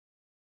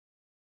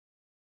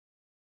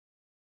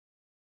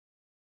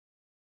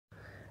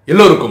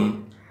எல்லோருக்கும்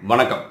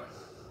வணக்கம்.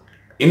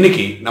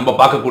 இன்னைக்கு நம்ம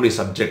பார்க்கக்கூடிய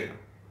subject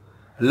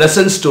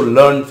lessons to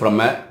learn from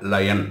a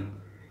lion.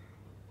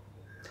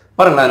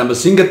 பாருங்களேன், நம்ம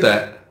சிங்கத்தை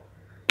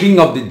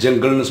கிங் ஆஃப் தி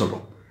ஜங்கிள்னு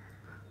சொல்கிறோம்,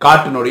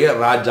 காட்டினுடைய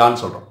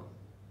ராஜான்னு சொல்கிறோம்.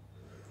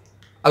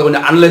 அது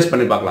கொஞ்சம் அனலைஸ்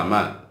பண்ணி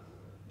பார்க்கலாமா?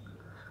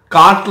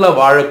 காட்டில்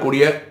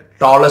வாழக்கூடிய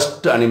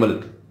டாலஸ்ட் அனிமல்,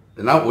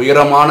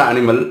 உயரமான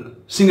அனிமல்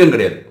சிங்கம்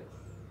கிடையாது.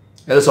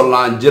 எதை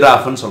சொல்லலாம்?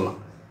 ஜிராஃப்னு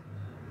சொல்லலாம்.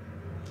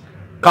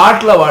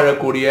 காட்டில்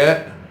வாழக்கூடிய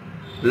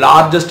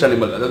லார்ஜஸ்ட்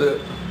அனிமல், அதாவது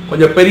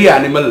கொஞ்சம் பெரிய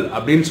அனிமல்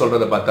அப்படின்னு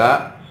சொல்கிறத பார்த்தா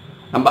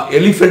நம்ம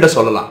எலிஃபெண்ட்டை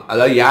சொல்லலாம்,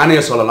 அதாவது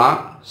யானையை சொல்லலாம்.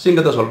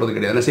 சிங்கத்தை சொல்கிறது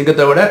கிடையாது, ஏன்னா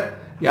சிங்கத்தை விட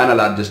யானை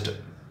லார்ஜஸ்ட்டு.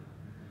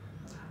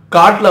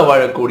 காட்டில்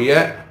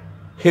வாழக்கூடிய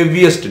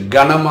ஹெவியஸ்ட்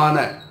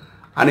கனமான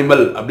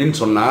அனிமல் அப்படின்னு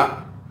சொன்னால்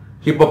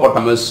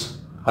ஹிப்போபொட்டமஸ்,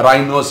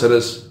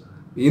 ரைனோசரஸ்,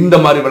 இந்த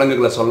மாதிரி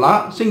விலங்குகளை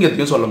சொல்லலாம்.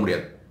 சிங்கத்தையும் சொல்ல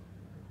முடியாது.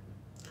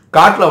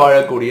 காட்டில்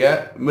வாழக்கூடிய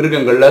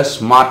மிருகங்களில்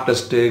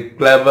ஸ்மார்ட்டஸ்ட்டு,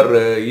 கிளவர்,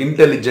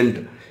 இன்டெலிஜென்ட்,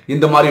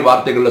 இந்த மாதிரி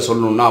வார்த்தைகளில்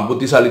சொல்லணும்னா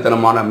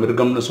புத்திசாலித்தனமான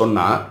மிருகம்னு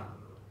சொன்னால்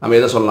நம்ம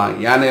எதை சொல்லலாம்?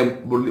 யானை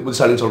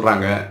புத்திசாலின்னு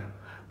சொல்கிறாங்க.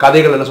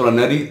 கதைகள் என்ன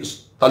சொல்கிறாங்க? நரி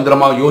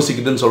தந்திரமாக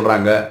யோசிக்குதுன்னு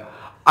சொல்கிறாங்க,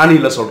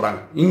 அணில சொல்கிறாங்க.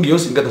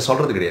 இங்கேயும் சிங்கத்தை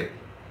சொல்கிறது கிடையாது.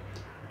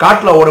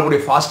 காட்டில்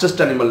ஓடக்கூடிய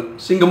ஃபாஸ்டஸ்ட் அனிமல்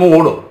சிங்கமும்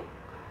ஓடும்.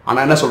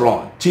 ஆனால் என்ன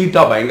சொல்கிறோம்?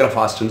 சீட்டா பயங்கர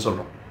ஃபாஸ்ட்டுன்னு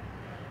சொல்கிறோம்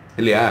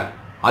இல்லையா?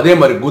 அதே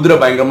மாதிரி குதிரை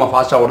பயங்கரமாக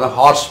ஃபாஸ்ட்டாக ஓடுதான்,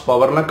 ஹார்ஸ்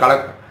பவர்லாம்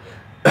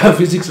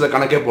ஃபிசிக்ஸில்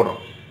கணக்கே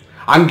போடுறோம்.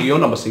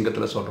 அங்கேயும் நம்ம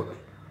சிங்கத்தில் சொல்கிறது.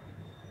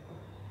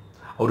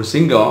 ஒரு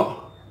சிங்கம்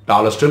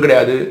டாலஸ்ட்டும்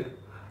கிடையாது,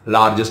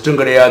 லார்ஜஸ்ட்டும்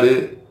கிடையாது,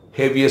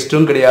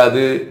 ஹெவியஸ்ட்டும்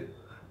கிடையாது,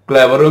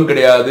 கிளவரும்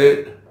கிடையாது,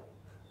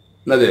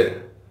 என்னது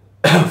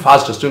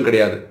ஃபாஸ்டஸ்ட்டும்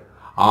கிடையாது.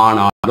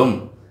 ஆனாலும்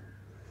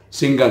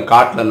சிங்கம்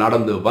காட்டில்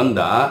நடந்து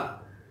வந்தால்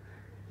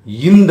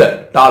இந்த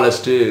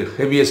டாலஸ்ட்டு,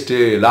 ஹெவியஸ்ட்டு,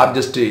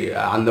 லார்ஜஸ்ட்டு,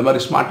 அந்த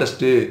மாதிரி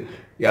ஸ்மார்ட்டஸ்ட்டு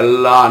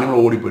எல்லா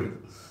அனிமலும் ஓடி போயிடுது.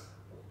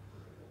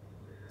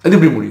 அது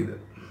எப்படி முடியுது?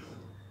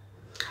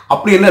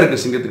 அப்படி என்ன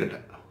இருக்குது சிங்கத்துக்கிட்ட?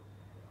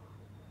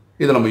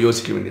 இதை நம்ம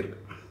யோசிக்க வேண்டியிருக்கு.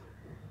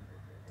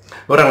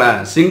 வரங்களேன்,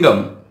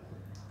 சிங்கம்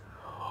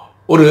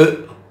ஒரு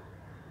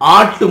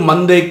ஆட்டு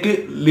மந்தைக்கு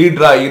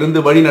லீடராக இருந்து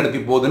வழி நடத்தி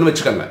போகுதுன்னு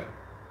வச்சுக்கோங்க.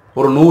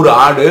 ஒரு 100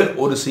 ஆடு,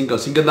 ஒரு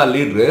சிங்கம் தான்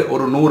லீடரு,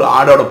 ஒரு 100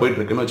 ஆடோட போயிட்டு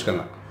இருக்குன்னு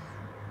வச்சுக்கோங்க.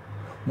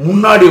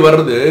 முன்னாடி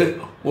வர்றது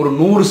ஒரு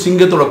 100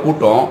 சிங்கத்தோட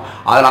கூட்டம்,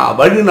 அதை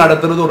வழி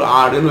நடத்துறது ஒரு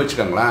ஆடுன்னு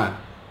வச்சுக்கோங்களேன்.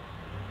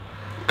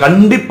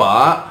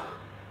 கண்டிப்பாக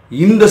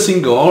இந்த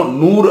சிங்கம்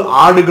 100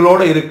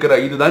 ஆடுகளோட இருக்கிற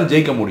இதுதான்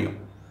ஜெயிக்க முடியும்.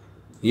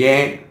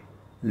 ஏன்?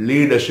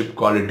 லீடர்ஷிப்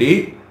குவாலிட்டி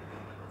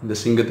இந்த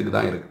சிங்கத்துக்கு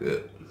தான் இருக்கு.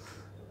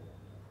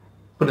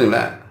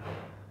 புரியுதுங்களா?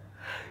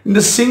 இந்த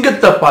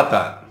சிங்கத்தை பார்த்தா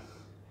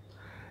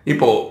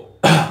இப்போ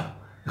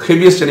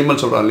ஹெவியஸ்ட் அனிமல்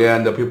சொல்கிறோம் இல்லையா,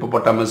 இந்த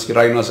ஹிப்போபொட்டமஸ்,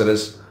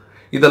 ரைனோசரஸ்,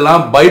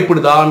 இதெல்லாம்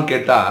பயப்படுதான்னு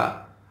கேட்டால்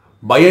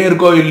பயம்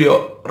இருக்கோ இல்லையோ,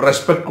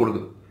 ரெஸ்பெக்ட்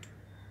கொடுக்குது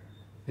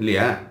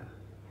இல்லையா?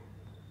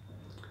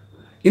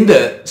 இந்த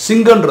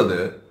சிங்கன்றது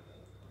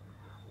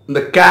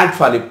இந்த கேட்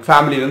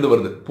ஃபேமிலியிலேருந்து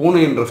வருது.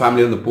 பூனைன்ற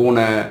ஃபேமிலியிலேருந்து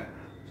பூனை,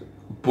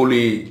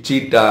 புலி,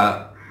 சீட்டா,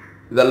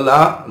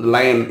 இதெல்லாம்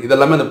லயன்,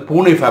 இதெல்லாமே அந்த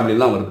பூனை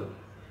ஃபேமிலிலாம் வருது.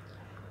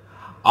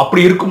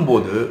 அப்படி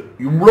இருக்கும்போது,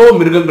 இவ்வளோ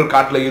மிருகங்கள்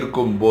காட்டில்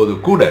இருக்கும்போது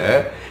கூட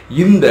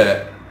இந்த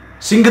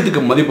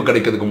சிங்கத்துக்கு மதிப்பு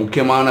கிடைக்கிறதுக்கு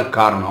முக்கியமான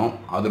காரணம்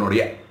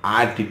அதனுடைய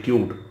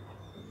ஆட்டிடியூட்,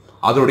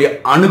 அதனுடைய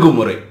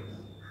அணுகுமுறை.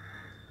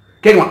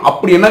 கேட்கலாம்,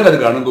 அப்படி என்னங்க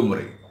அதுக்கு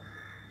அணுகுமுறை?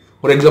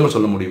 ஒரு எக்ஸாம்பிள்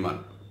சொல்ல முடியுமா?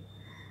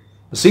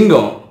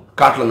 சிங்கம்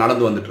காட்டில்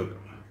நடந்து வந்துட்டு இருக்கு.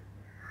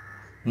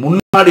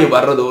 முன்னாடி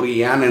வர்றது ஒரு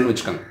யானைன்னு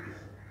வச்சுக்கோங்க.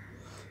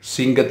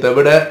 சிங்கத்தை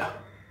விட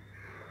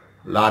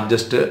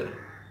லார்ஜஸ்ட்டு,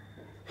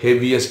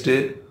 ஹெவியஸ்ட்டு,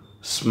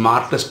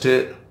 ஸ்மார்ட்டஸ்ட்டு,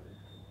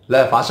 இல்லை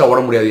ஃபாஸ்ட்டாக ஓட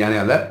முடியாது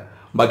யானையால்.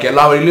 பாக்கி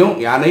எல்லா வழியிலையும்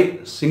யானை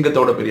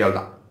சிங்கத்தோட பெரிய ஆள்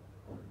தான்.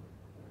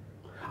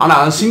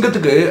 ஆனால்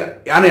சிங்கத்துக்கு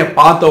யானையை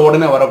பார்த்த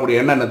உடனே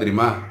வரக்கூடிய எண்ணம் என்ன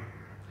தெரியுமா?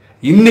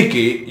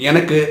 இன்னைக்கு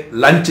எனக்கு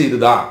லஞ்ச்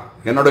இதுதான்,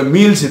 என்னோட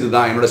மீல்ஸ்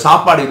இதுதான், என்னோட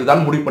சாப்பாடு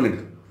இதுதான் முடிவு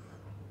பண்ணிடுது.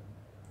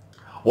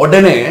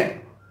 உடனே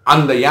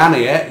அந்த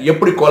யானையை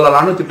எப்படி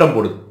கொல்லலான்னு திட்டம்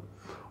போடுது.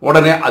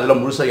 உடனே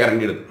அதில் முழுசாக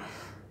இறங்கிடுது.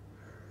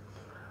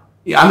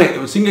 யானை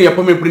சிங்கம்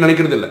எப்பவுமே இப்படி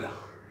நினைக்கிறது இல்லை.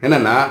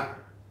 என்னென்னா,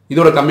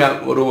 இதோட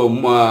கம்மியாக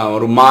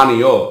ஒரு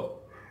மானையோ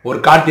ஒரு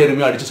காட்டு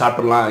எருமையோ அடித்து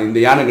சாப்பிட்றலாம், இந்த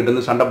யானை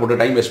கிட்டேருந்து சண்டை போட்டு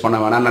டைம் வேஸ்ட் பண்ண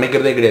வேணாம்னு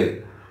நினைக்கிறதே கிடையாது.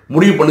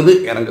 முடிவு பண்ணுது,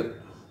 இறங்குது.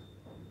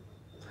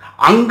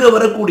 அங்கே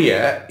வரக்கூடிய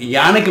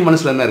யானைக்கு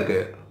மனசில் என்ன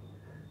இருக்குது?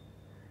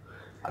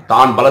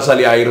 தான்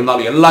பலசாலியாக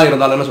இருந்தாலும் எல்லாம்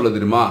இருந்தாலும் என்ன சொல்ல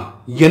தெரியுமா?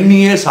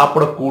 என்னையே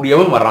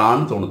சாப்பிடக்கூடியவன்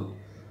வரான்னு தோணுது.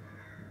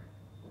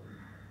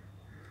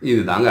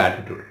 இதுதாங்க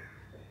ஆட்டிடியூட்.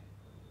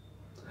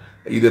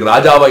 இது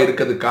ராஜாவா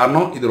இருக்கிறதுக்கு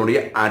காரணம் இதனுடைய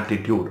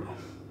ஆட்டிடியூட்.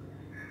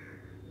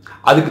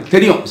 அதுக்கு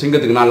தெரியும்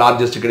சிங்கத்துக்கு நான்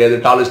லார்ஜஸ்ட் கிடையாது,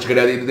 டாலஸ்ட்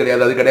கிடையாது, இது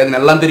கிடையாது, அது கிடையாதுன்னு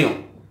எல்லாம் தெரியும்.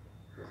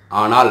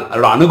 ஆனால்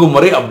அதோட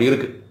அணுகுமுறை அப்படி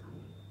இருக்கு.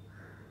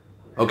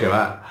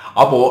 ஓகேவா?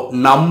 அப்போ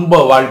நம்ம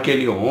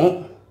வாழ்க்கையிலையும்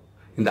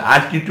இந்த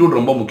ஆட்டிடியூட்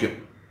ரொம்ப முக்கியம்.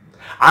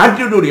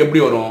 ஆட்டிடியூட்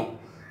எப்படி வரும்?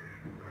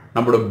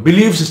 நம்மளோட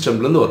பிலீஃப்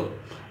சிஸ்டம்லேருந்து வரும்.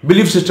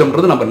 பிலீஃப்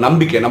சிஸ்டம்ன்றது நம்ம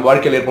நம்பிக்கை, நம்ம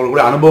வாழ்க்கையில்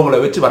ஏற்படக்கூடிய அனுபவங்களை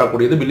வச்சு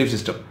வரக்கூடியது பிலீஃப்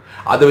சிஸ்டம்.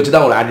 அதை வச்சு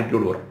தான் ஒரு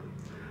ஆட்டிடியூட் வரும்.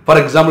 ஃபார்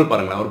எக்ஸாம்பிள்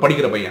பாருங்களேன், ஒரு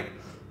படிக்கிற பையன்,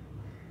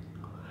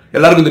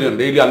 எல்லாருக்கும் தெரியும்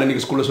டெய்லி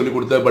அன்னைக்கு ஸ்கூலில் சொல்லி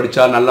கொடுத்து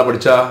படித்தா, நல்லா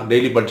படித்தா,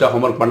 டெய்லி படித்தா,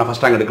 ஹோம்ஒர்க் பண்ணால்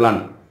ஃபஸ்ட் ரேங்க்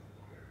எடுக்கலான்னு.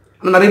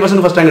 ஆனால் நிறைய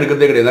பசங்க ஃபஸ்ட் ரேங்க்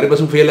எடுக்கிறதே கிடையாது. நிறைய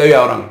பசங்க ஃபெயிலாகவே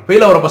ஆகிறாங்க.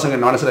 ஃபெயில் ஆகிற பசங்க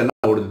மனசில்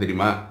என்ன ஓடுது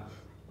தெரியுமா?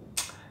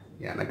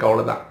 எனக்கு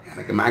அவ்வளோதான்,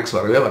 எனக்கு மேக்ஸ்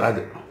வரவே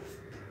வராது,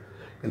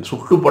 எனக்கு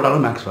சுட்டு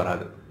போட்டாலும் மேக்ஸ்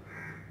வராது,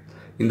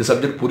 இந்த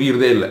சப்ஜெக்ட்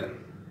புரியுறதே இல்லை,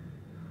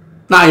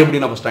 நான் எப்படி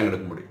ஃபஸ்ட் ரேங்க்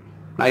எடுக்க முடியும்,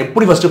 நான்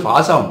எப்படி ஃபஸ்ட்டு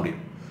பாஸ் ஆக முடியும்?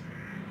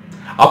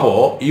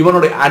 அப்போது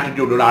இவனுடைய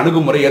ஆட்டிடியூடோட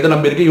அணுகுமுறை எதை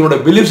நம்பியிருக்கு? இவனோட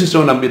பிலீஃப்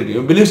சிஸ்டம் நம்பியிருக்கு.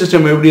 இவன் பிலீஃப்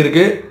சிஸ்டம் எப்படி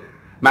இருக்குது?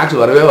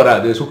 மேக்ஸ் வரவே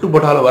வராது, சுட்டு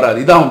போட்டாலும் வராது,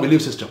 இதான் அவன்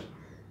பிலீஃப் சிஸ்டம்.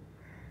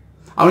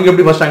 அவனுக்கு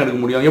எப்படி ஃபஸ்ட் ரேங்க் எடுக்க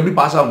முடியும், எப்படி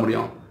பாஸ் ஆக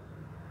முடியும்?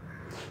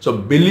 ஸோ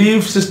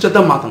பிலீஃப்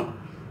சிஸ்டத்தை மாற்றணும்.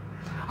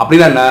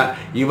 அப்படின்னா என்ன?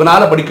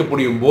 இவனால் படிக்க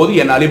முடியும் போது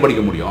என்னாலையும்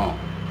படிக்க முடியும்,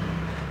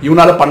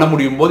 இவனால் பண்ண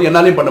முடியும் போது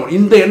என்னாலையும் பண்ண முடியும்,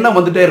 இந்த எண்ணம்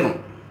வந்துட்டே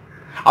இருக்கணும்.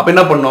 அப்போ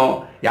என்ன பண்ணணும்?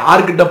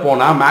 யார்கிட்ட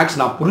போனால் மேக்ஸ்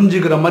நான்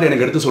புரிஞ்சுக்கிற மாதிரி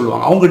எனக்கு எடுத்து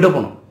சொல்லுவாங்க, அவங்ககிட்ட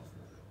போகணும்.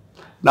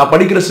 நான்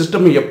படிக்கிற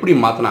சிஸ்டம் எப்படி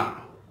மாற்றினா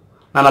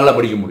நான் நல்லா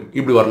படிக்க முடியும்,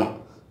 இப்படி வரணும்.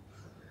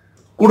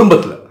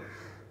 குடும்பத்தில்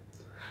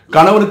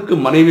கணவனுக்கு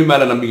மனைவி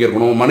மேலே நம்பிக்கை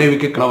இருக்கணும்,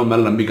 மனைவிக்கு கணவன்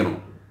மேலே நம்பிக்கணும்.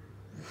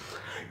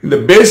 இந்த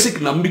பேசிக்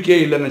நம்பிக்கையே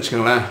இல்லைன்னு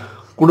வச்சுக்கோங்களேன்,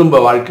 குடும்ப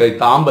வாழ்க்கை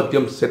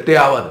தாம்பத்தியம் செட்டே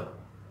ஆகாது,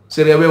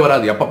 சரியாகவே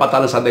வராது. எப்போ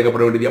பார்த்தாலும்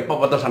சந்தேகப்பட வேண்டியது, எப்போ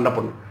பார்த்தாலும் சண்டை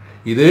பண்ணணும்.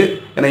 இது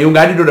ஏன்னா இவங்க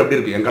ஆட்டிடியூட் எப்படி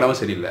இருக்குது? என் கணவன்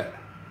சரியில்லை,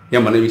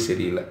 என் மனைவி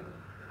சரியில்லை,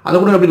 அந்த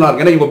கூட எப்படி நல்லா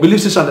இருக்கு? ஏன்னா இவங்க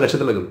பிலீஃப் சிஸ்டம் அந்த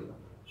லட்சத்தில் இருக்குது.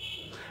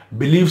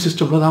 பிலீஃப்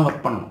சிஸ்டமில் தான்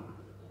ஒர்க் பண்ணணும்.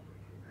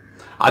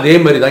 அதே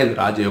மாதிரி தான் இந்த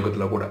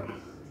ராஜயோகத்தில் கூட.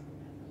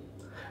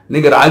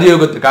 நீங்கள்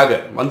ராஜயோகத்துக்காக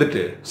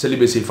வந்துட்டு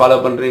செலிபஸி ஃபாலோ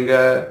பண்ணுறீங்க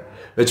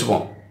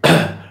வச்சுப்போம்,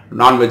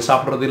 நான்வெஜ்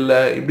சாப்பிட்றது இல்லை,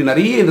 இப்படி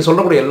நிறைய இந்த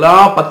சொல்லக்கூடிய எல்லா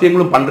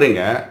பத்தியங்களும்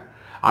பண்ணுறீங்க.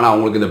 ஆனால்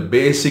அவங்களுக்கு இந்த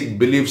பேசிக்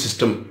பிலீஃப்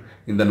சிஸ்டம்,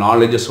 இந்த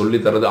நாலேஜை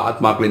சொல்லித்தரது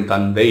ஆத்மாக்களின்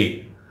தந்தை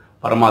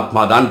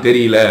பரமாத்மா தான்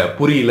தெரியல,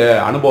 புரியல,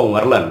 அனுபவம்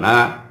வரலன்னா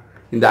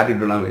இந்த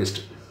ஆட்டிடியூட்லாம் வேஸ்ட்,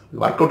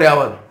 ஒர்க் அவுட்டே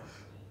ஆகாது.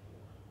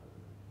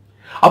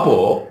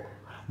 அப்போது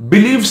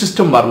பிலீஃப்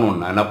சிஸ்டம்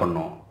வரணும்னா என்ன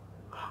பண்ணணும்?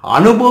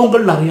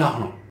 அனுபவங்கள் நிறைய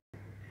ஆகணும்.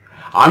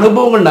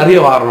 அனுபவங்கள் நிறைய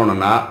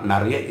வரணும்னா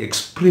நிறைய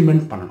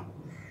எக்ஸ்பிரிமெண்ட் பண்ணணும்,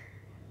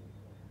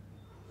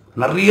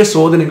 நிறைய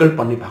சோதனைகள்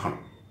பண்ணி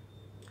பார்க்கணும்.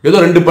 ஏதோ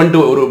 2 பண்ணிட்டு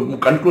ஒரு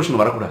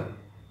கன்க்ளூஷன் வரக்கூடாது.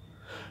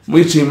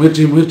 முயற்சி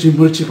முயற்சி முயற்சி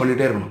முயற்சி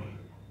பண்ணிகிட்டே இருக்கணும்.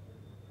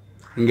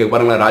 இங்கே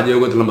பாருங்களேன்,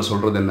 ராஜயோகத்தில் நம்ம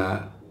சொல்கிறது என்ன?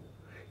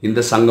 இந்த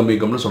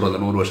சங்கமிகம்னு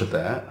சொல்கிறது 100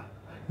 வருஷத்தை,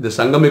 இந்த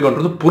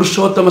சங்கமிகம்ன்றது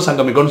புருஷோத்தம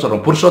சங்கமிகம்னு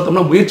சொல்கிறோம்.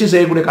 புருஷோத்தம்னா முயற்சி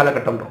செய்யக்கூடிய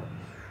காலகட்டம்ன்றோம்.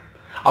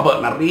 அப்போ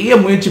நிறைய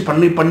முயற்சி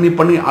பண்ணி பண்ணி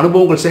பண்ணி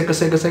அனுபவங்கள்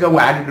சேர்க்க சேர்க்க சேர்க்க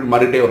அவங்க ஆட்டிடியூட்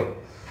மாறிட்டே வரும்.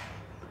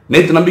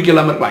 நேற்று நம்பிக்கை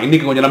இல்லாமல் இருக்கலாம்,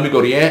 இன்றைக்கி கொஞ்சம் நம்பிக்கை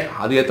வரும். ஏன்?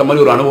 அது ஏற்ற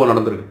மாதிரி ஒரு அனுபவம்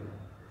நடந்திருக்கு.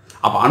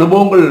 அப்போ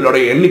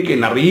அனுபவங்களுடைய எண்ணிக்கை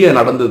நிறைய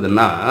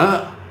நடந்ததுன்னா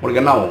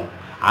உங்களுக்கு என்ன ஆகும்?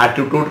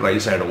 ஆட்டிடியூட்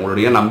ரைஸ் ஆகிடும்,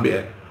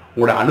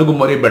 உங்களுடைய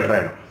அணுகுமுறை பெட்டர்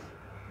ஆகிடும்.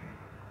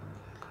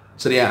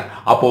 சரியா?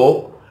 அப்போது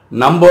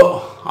நம்ம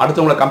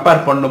அடுத்தவங்களை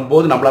கம்பேர்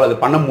பண்ணும்போது நம்மளால்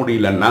அது பண்ண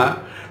முடியலன்னா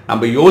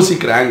நம்ம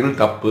யோசிக்கிற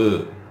ஆங்கிள் தப்பு,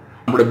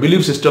 நம்மளோட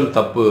பிலீஃப் சிஸ்டம்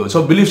தப்பு. ஸோ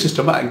பிலீஃப்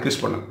சிஸ்டமை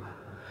இன்க்ரீஸ் பண்ணுங்க.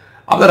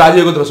 அப்போ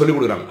ராஜயோகத்தில் சொல்லிக்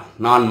கொடுக்குறாங்க,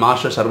 நான்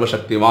மாஸ்டர்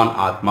சர்வசக்திவான்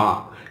ஆத்மா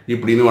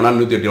இப்படின்னு வேணால்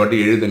 108 வாட்டி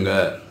எழுதுங்க.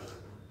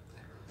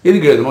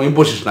 எதுக்கு எழுதணும்?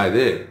 இம்போசிஷனா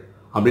இது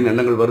அப்படின்னு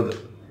எண்ணங்கள் வருது.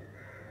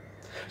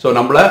 ஸோ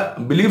நம்மளை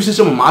பிலீஃப்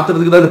சிஸ்டம்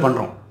மாற்றுறதுக்கு தான் இது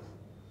பண்ணுறோம்.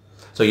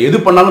 ஸோ எது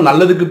பண்ணாலும்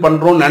நல்லதுக்கு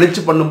பண்ணுறோம்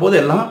நினச்சி பண்ணும்போது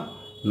எல்லாம்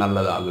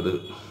நல்லதாகுது.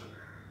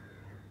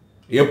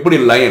 எப்படி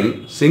லயன்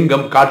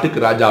சிங்கம் காட்டுக்கு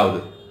ராஜா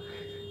ஆகுது?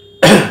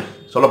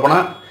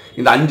 சொல்லப்போனால்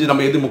இந்த 5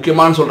 நம்ம எது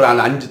முக்கியமானு சொல்கிறேன்,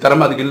 அந்த 5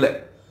 திறமை அதுக்கு இல்லை.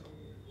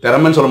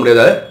 திறமைன்னு சொல்ல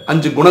முடியாது,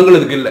 5 குணங்கள்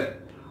இதுக்கு இல்லை.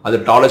 அது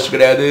டாலஸ்ட்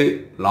கிடையாது,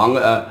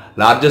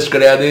 லார்ஜஸ்ட்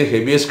கிடையாது,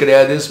 ஹெவியஸ்ட்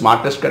கிடையாது,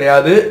 ஸ்மார்ட்டஸ்ட்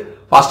கிடையாது,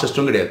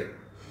 ஃபாஸ்டஸ்ட்டும் கிடையாது.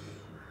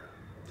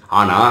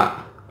 ஆனால்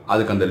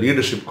அதுக்கு அந்த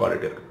லீடர்ஷிப்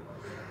குவாலிட்டி இருக்குது,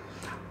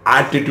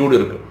 ஆட்டிடியூடு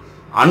இருக்குது,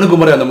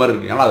 அணுகுமுறை அந்த மாதிரி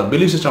இருக்குது. ஏன்னா அது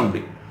பிலீஃப் சிஸ்டம்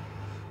அப்படி.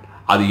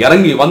 அது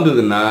இறங்கி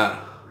வந்ததுன்னா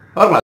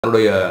பாருங்களேன்,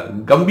 அதனுடைய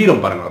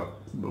கம்பீரம் பாருங்களேன்,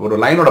 ஒரு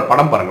லைனோட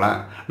படம் பாருங்களேன்,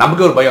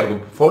 நமக்கே ஒரு பயம்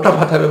இருக்கும். ஃபோட்டோ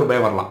பார்த்தாவே ஒரு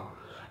பயம் வரலாம்.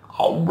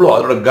 அவ்வளோ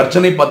அதோட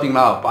கர்ஜனை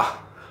பார்த்தீங்கன்னா அப்பா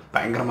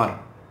பயங்கரமாக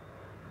இருக்கும்.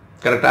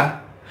 கரெக்டா?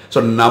 ஸோ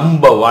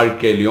நம்ம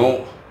வாழ்க்கையிலையும்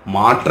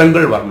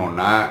மாற்றங்கள்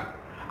வரணும்னா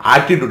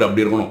ஆட்டிடியூட்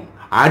அப்படி இருக்கணும்.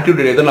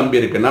 ஆட்டிடியூட் எதை நம்பி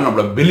இருக்குன்னா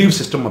நம்மளோட பிலீஃப்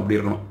சிஸ்டம் அப்படி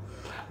இருக்கணும்.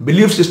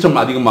 பிலீஃப் சிஸ்டம்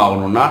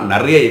அதிகமாகணும்னா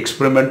நிறைய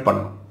எக்ஸ்பெரிமெண்ட்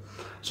பண்ணணும்.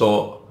 ஸோ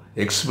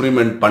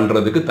எக்ஸ்பெரிமெண்ட்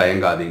பண்ணுறதுக்கு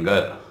தயங்காதீங்க,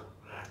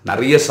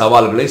 நிறைய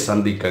சவால்களை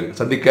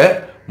சந்திக்க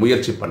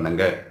முயற்சி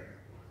பண்ணுங்க.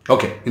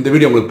 ஓகே, இந்த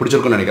வீடியோ உங்களுக்கு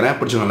பிடிச்சிருக்குன்னு நினைக்கிறேன்.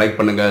 பிடிச்சிருக்கோம் லைக்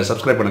பண்ணுங்கள்,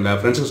 சப்ஸ்கிரைப் பண்ணுங்கள்,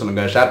 ஃப்ரெண்ட்ஸுக்கு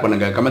சொல்லுங்கள், ஷேர்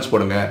பண்ணுங்கள், கமெண்ட்ஸ்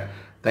போடுங்க.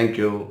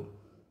 தேங்க்யூ.